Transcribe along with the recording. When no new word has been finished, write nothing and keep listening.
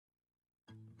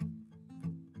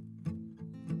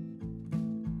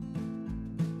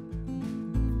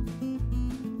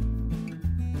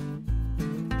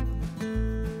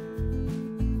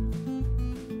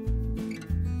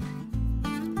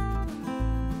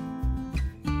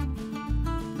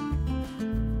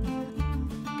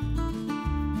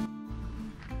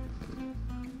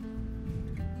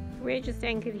we're just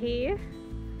anchored here,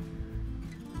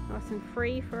 nice and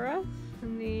free for us.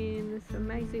 And then this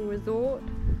amazing resort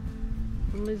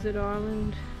on Lizard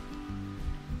Island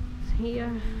is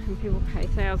here, and people pay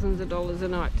thousands of dollars a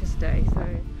night to stay, so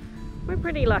we're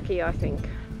pretty lucky, I think.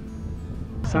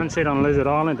 Sunset on Lizard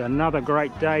Island, another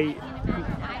great day.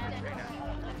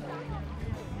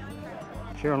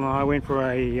 Cheryl and I went for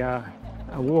a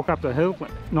walk up the hill,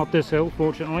 not this hill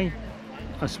fortunately,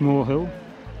 a small hill,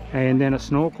 and then a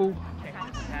snorkel,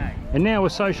 and now we're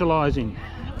socialising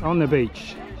on the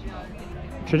beach.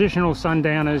 Traditional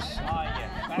sundowners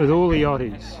with all the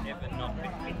yachties.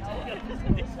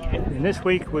 And this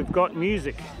week we've got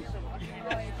music.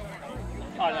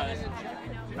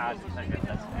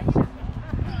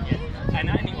 And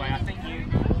anyway, I think you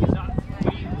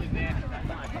live there.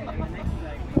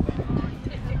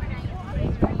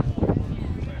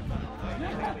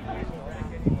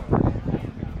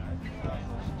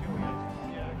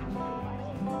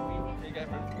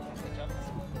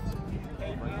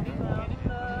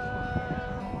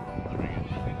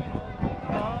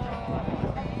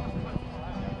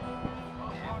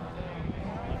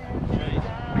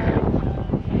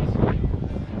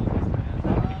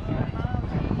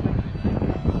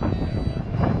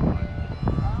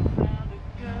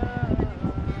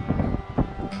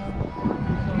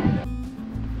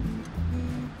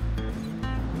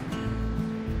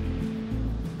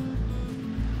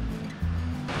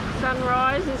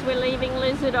 Sunrise as we're leaving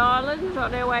Lizard Island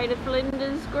on our way to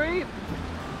Flinders Group.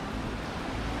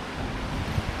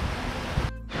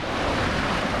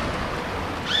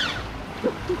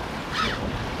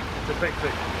 It's a big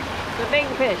fish. The big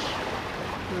fish.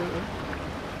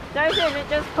 Joseph had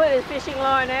just put his fishing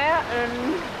line out,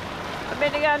 and I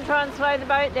better go and try and slow the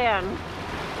boat down.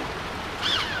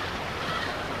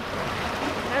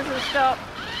 Doesn't stop.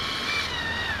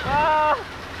 Oh!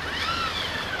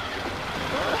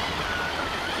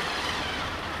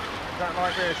 Don't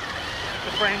like this.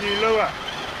 It's a brand new lure.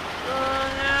 Oh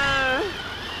no!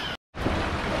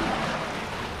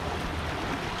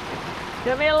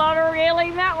 There'll be a lot of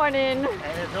reeling that one in. And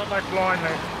there's not much line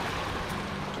left.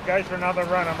 If it goes for another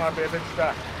run, I might be a bit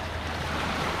stuck.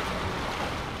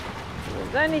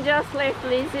 We've only just left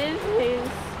Lizard.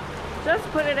 He's just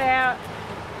put it out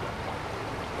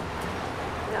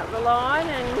the line,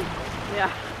 and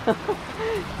yeah,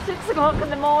 6 o'clock in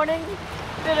the morning.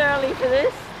 A bit early for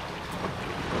this.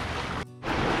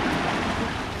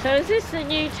 So is this the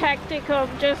new tactic of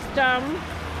just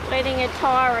letting it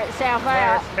tire itself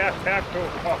out?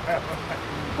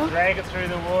 Drag it through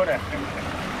the water.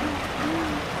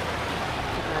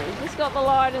 He's just got the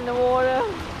line in the water,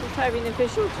 just hoping the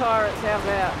fish will tire itself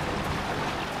out.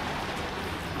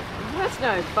 That's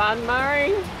no fun,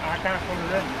 Murray. I can't pull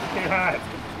it in, it's too hard.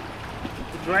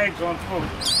 The drag's on full.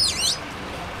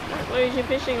 Don't lose your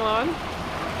fishing line. The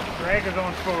drag is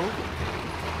on full,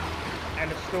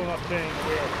 and it's still not turning the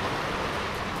wheel.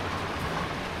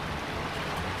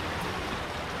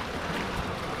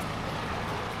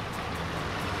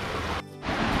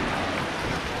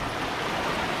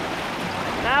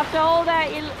 After all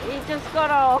that, you just got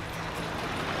off,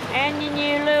 and your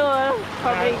new lure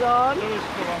probably gone. Lure's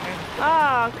still on there.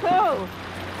 Oh, cool.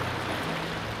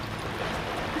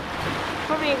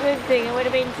 Probably a good thing, it would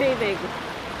have been too big.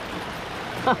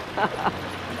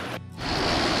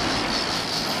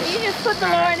 You just put the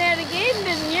line out again,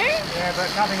 didn't you? Yeah, but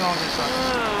nothing on this one.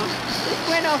 Oh, just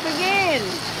went off again.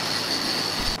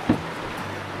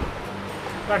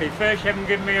 Bloody fish haven't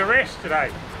given me a rest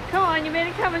today. Come on, you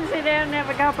better come and sit down and have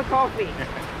a cup of coffee.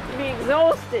 You'll be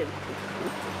exhausted.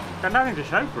 Got nothing to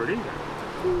show for it either.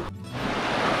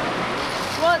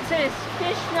 What's this?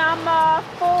 Fish number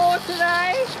 4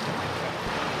 today?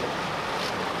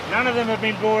 None of them have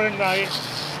been brought in though.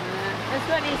 That's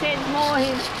what he said, more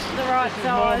his the right This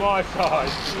size. is more my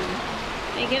size.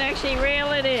 You can actually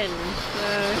reel it in. So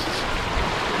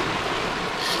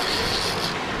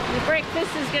the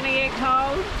breakfast is going to get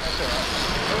cold. That's alright.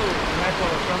 Oh,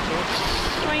 mackerel of some sort.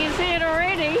 Well, you see it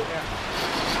already. Yeah.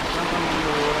 Something in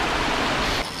the water.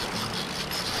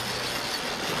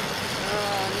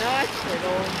 Oh, nice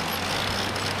little.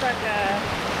 It's like a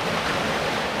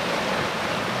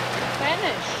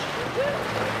Spanish.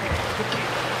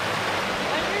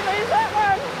 Don't you lose that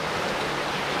one?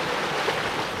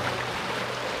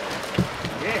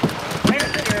 Yeah.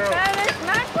 Spanish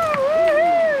mackerel,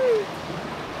 woohoo!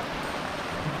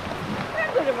 How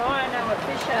good am I? I know what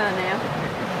fish are now.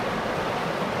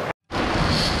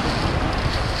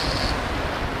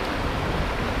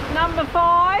 Number 5.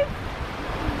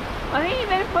 I think you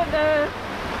better put the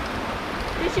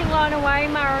fishing line away,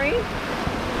 Murray.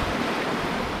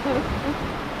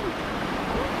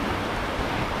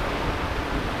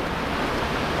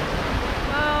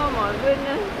 my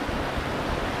goodness.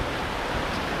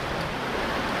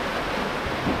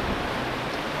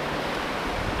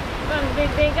 One's a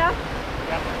bit bigger.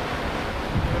 Yep.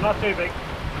 They're not too big.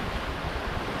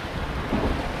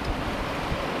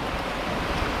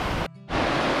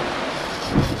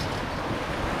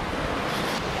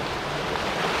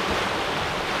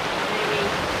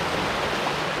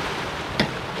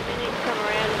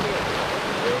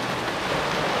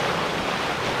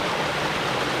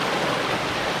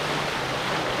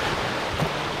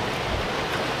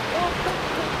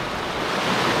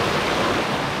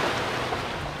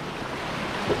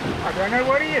 I don't know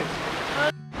what he is.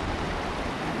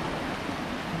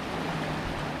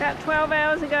 About 12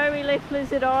 hours ago we left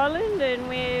Lizard Island and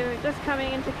we're just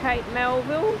coming into Cape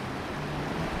Melville.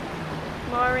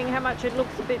 Admiring how much it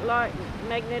looks a bit like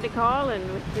Magnetic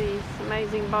Island with these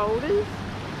amazing boulders.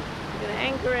 We're going to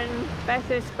anchor in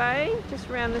Bathurst Bay just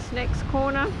around this next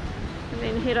corner and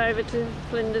then head over to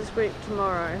Flinders Group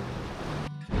tomorrow.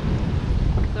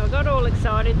 So I got all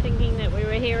excited thinking that we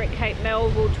were here at Cape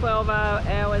Melville 12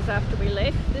 hours after we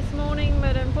left this morning,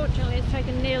 but unfortunately it's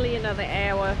taken nearly another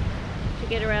hour to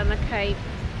get around the Cape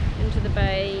into the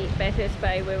bay, Bathurst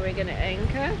Bay, where we're going to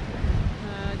anchor.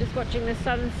 Just watching the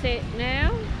sunset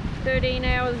now, 13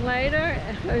 hours later,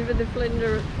 over the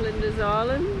Flinders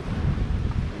Islands.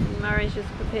 And Murray's just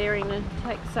preparing to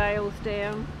take sails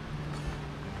down,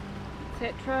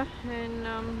 etc.,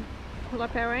 and pull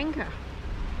up our anchor.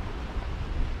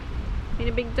 Been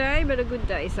a big day, but a good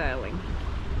day sailing.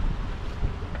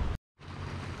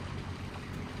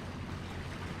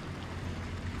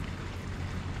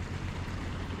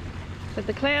 But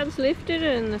the clouds lifted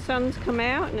and the sun's come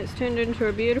out and it's turned into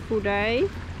a beautiful day.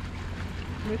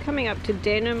 We're coming up to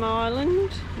Denham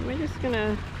Island. We're just going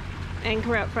to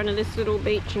anchor out front of this little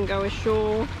beach and go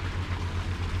ashore.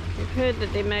 We've heard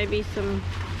that there may be some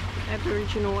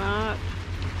Aboriginal art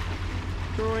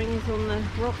drawings on the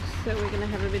rocks, so we're going to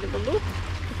have a bit of a look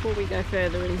before we go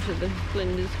further into the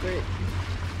Flinders Group.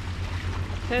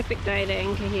 Perfect day to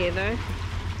anchor here though.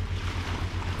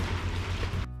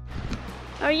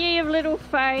 Oh ye of little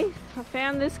faith, I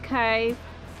found this cave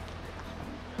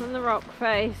on the rock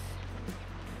face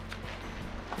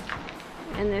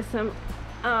and there's some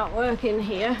artwork in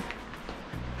here.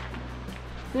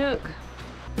 Look.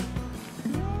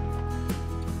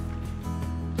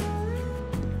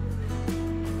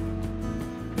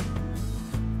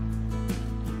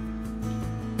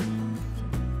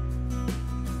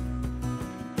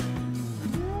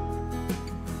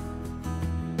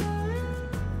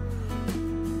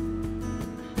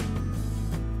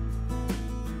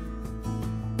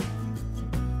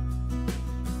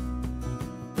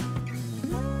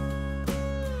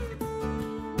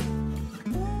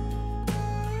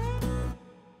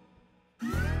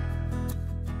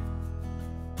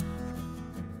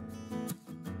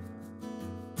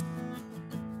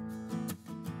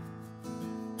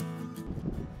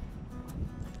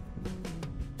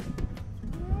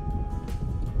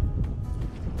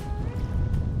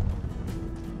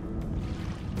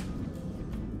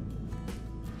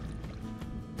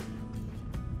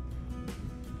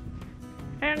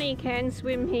 Apparently you can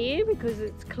swim here because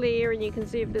it's clear and you can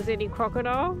see if there's any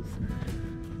crocodiles.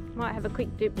 Might have a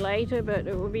quick dip later, but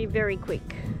it will be very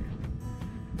quick.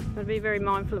 I'll be very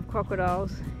mindful of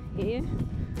crocodiles here.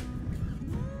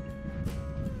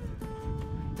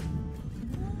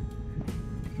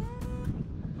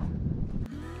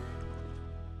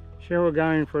 Cheryl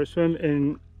going for a swim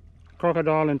in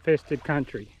crocodile infested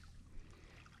country.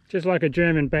 Just like a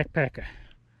German backpacker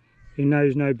who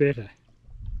knows no better.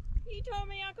 You told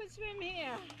me I could swim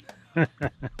here. Okay,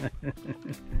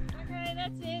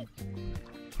 that's it.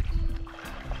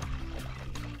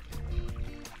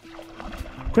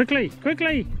 Quickly,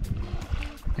 quickly!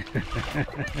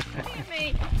 Hit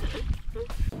me.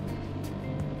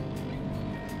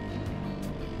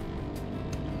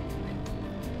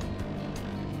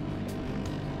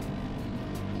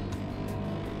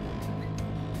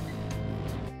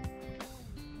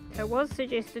 It was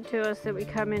suggested to us that we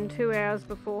come in 2 hours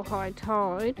before high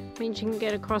tide. Means you can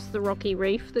get across the rocky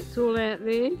reef that's all out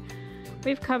there.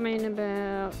 We've come in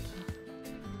about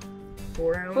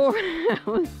 4 hours? 4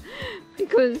 hours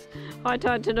because high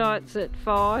tide tonight's at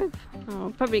 5.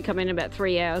 I'll probably come in about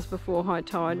 3 hours before high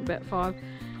tide, about 5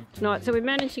 tonight. So we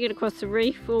managed to get across the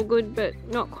reef, all good, but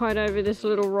not quite over this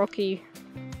little rocky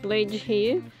ledge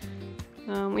here.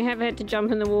 We have had to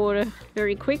jump in the water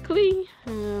very quickly.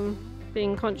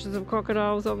 Being conscious of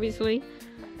crocodiles obviously,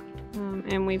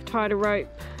 and we've tied a rope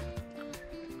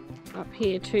up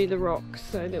here to the rocks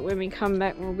so that when we come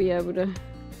back we'll be able to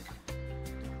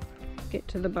get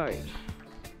to the boat.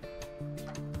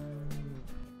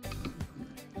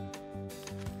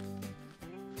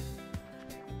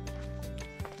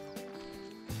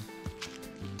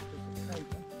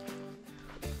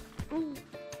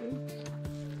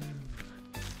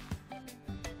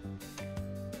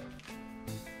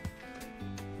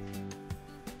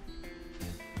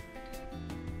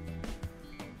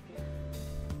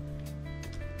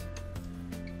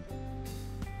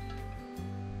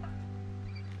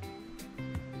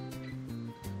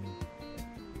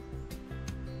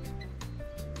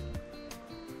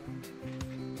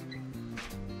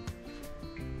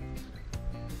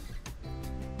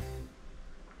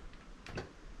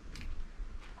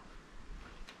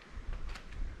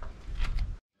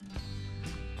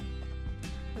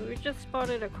 we've just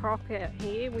spotted a crop out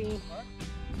here.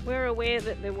 We're aware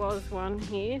that there was one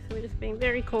here, so we're just being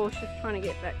very cautious trying to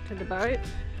get back to the boat.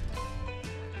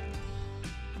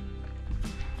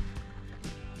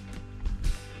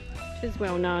 It is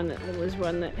well known that there was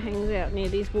one that hangs out near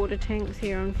these water tanks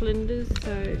here on Flinders,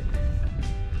 so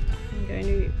I'm going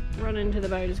to run into the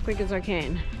boat as quick as I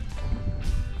can.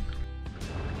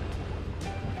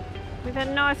 We've had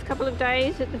a nice couple of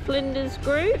days at the Flinders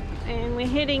Group and we're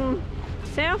heading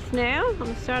south now, on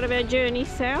the start of our journey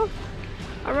south.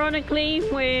 Ironically,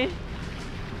 we're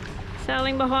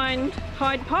sailing behind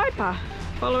Pied Piper,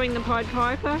 following the Pied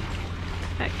Piper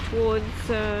back towards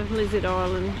Lizard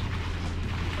Island.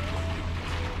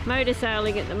 Motor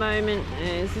sailing at the moment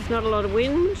as there's not a lot of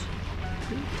wind.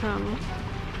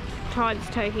 Tide's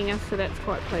taking us, so that's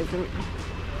quite pleasant.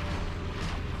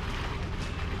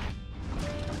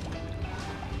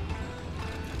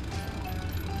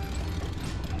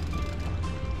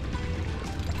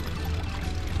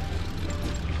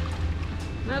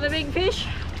 Another big fish.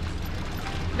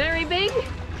 Very big.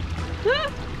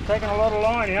 Taking a lot of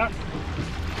line out.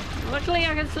 Luckily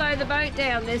I can slow the boat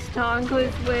down this time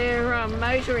because we're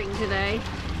motoring today.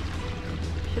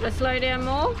 Should I slow down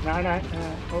more? No,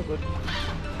 all good.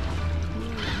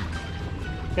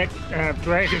 That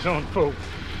drag is on full.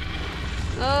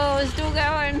 Oh, we're still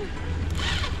going.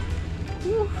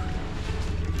 Whew.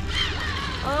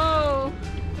 Oh.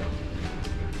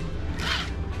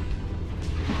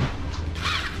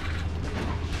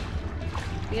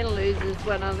 We're gonna lose this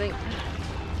one, I think.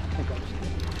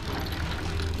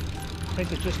 I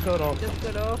think it just got off. Just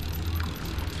got off.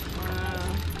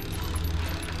 Wow.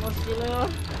 Lost your lure?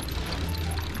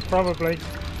 Probably.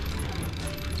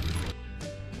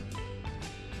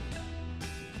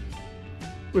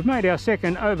 We've made our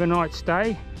second overnight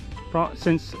stay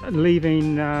since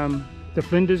leaving the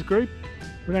Flinders Group.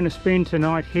 We're going to spend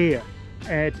tonight here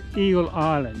at Eagle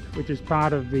Island, which is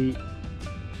part of the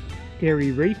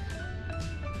Airy Reef.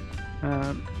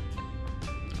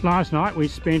 Last night we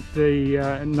spent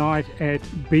the night at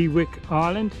Bewick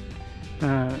Island,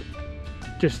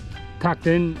 just tucked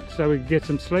in so we could get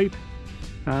some sleep.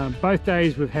 Both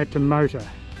days we've had to motor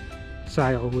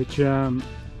sail, which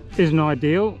isn't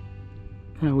ideal.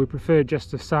 We prefer just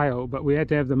to sail, but we had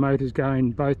to have the motors going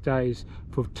both days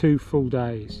for 2 full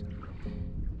days.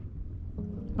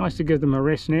 Nice to give them a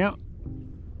rest now.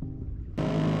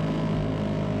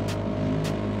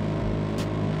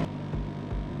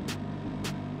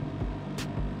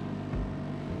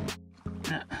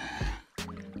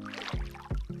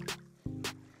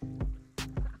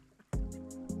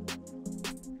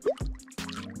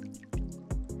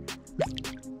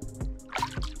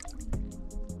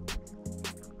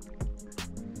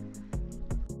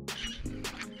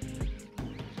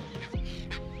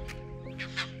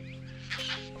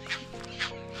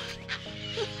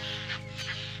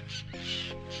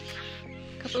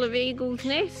 Couple of eagles'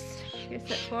 nests. I guess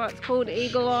that's why it's called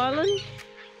Eagle Island.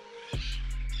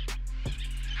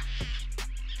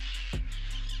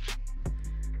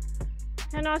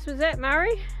 How nice was that,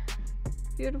 Murray?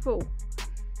 Beautiful.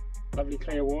 Lovely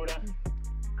clear water.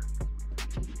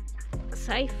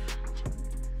 Safe.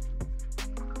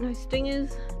 No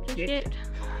stingers just yet.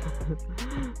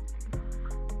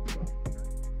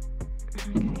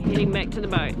 Okay, heading back to the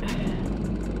boat.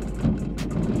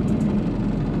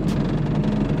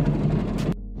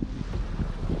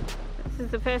 This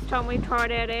is the first time we've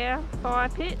tried out our fire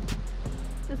pit.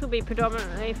 This will be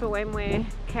predominantly for when we're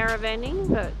caravanning,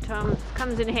 but it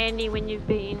comes in handy when you've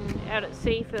been out at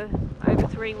sea for over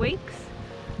 3 weeks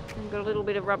and got a little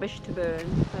bit of rubbish to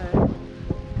burn. So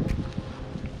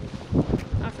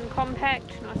nice and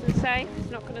compact, nice and safe, it's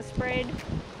not going to spread.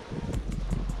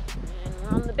 And we're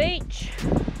on the beach,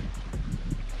 on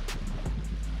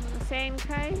the sand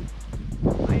cave,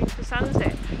 waiting for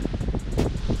sunset.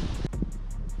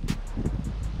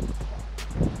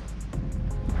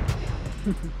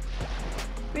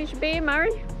 Finish a beer, Murray?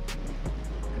 It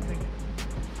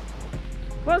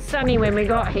was sunny when we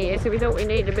got here, so we thought we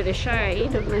needed a bit of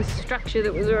shade on this structure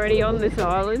that was already on this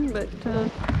island, but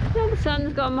yeah, the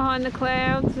sun's gone behind the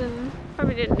clouds and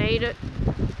probably didn't need it.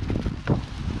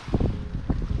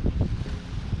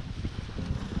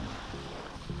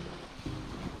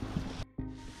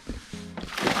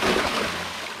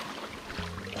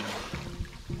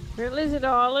 We're at Lizard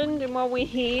Island, and while we're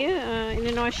here in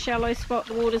a nice shallow spot,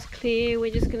 the water's clear,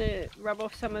 we're just going to rub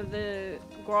off some of the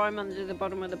grime under the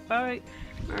bottom of the boat.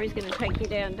 Murray's going to take you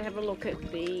down to have a look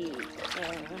at the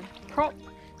prop,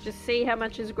 just see how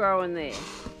much is growing there.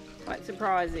 Quite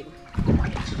surprising.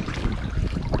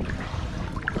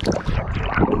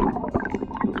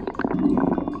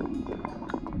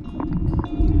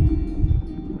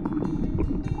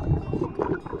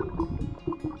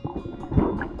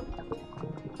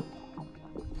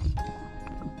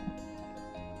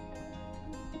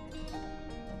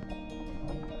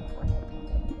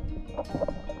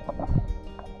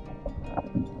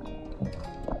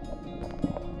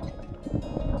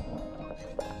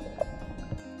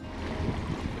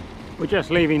 just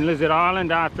leaving Lizard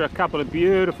Island after a couple of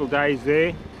beautiful days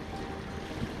there.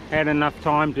 Had enough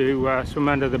time to swim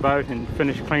under the boat and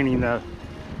finish cleaning the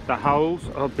hulls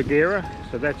of Bagheera,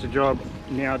 so that's a job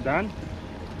now done.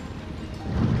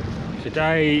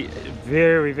 Today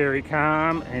very, very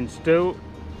calm and still,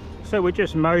 so we're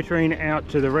just motoring out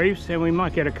to the reefs, and we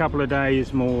might get a couple of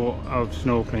days more of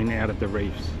snorkeling out at the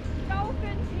reefs.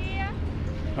 Dolphins here.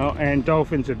 Oh, and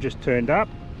dolphins have just turned up.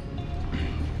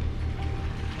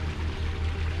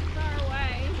 Far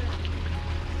away,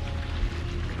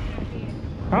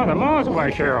 Oh, they're miles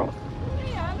away, Cheryl. but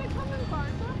yeah, they're coming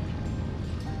closer.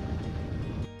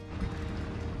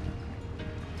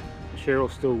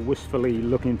 Cheryl's still wistfully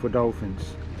looking for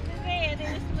dolphins.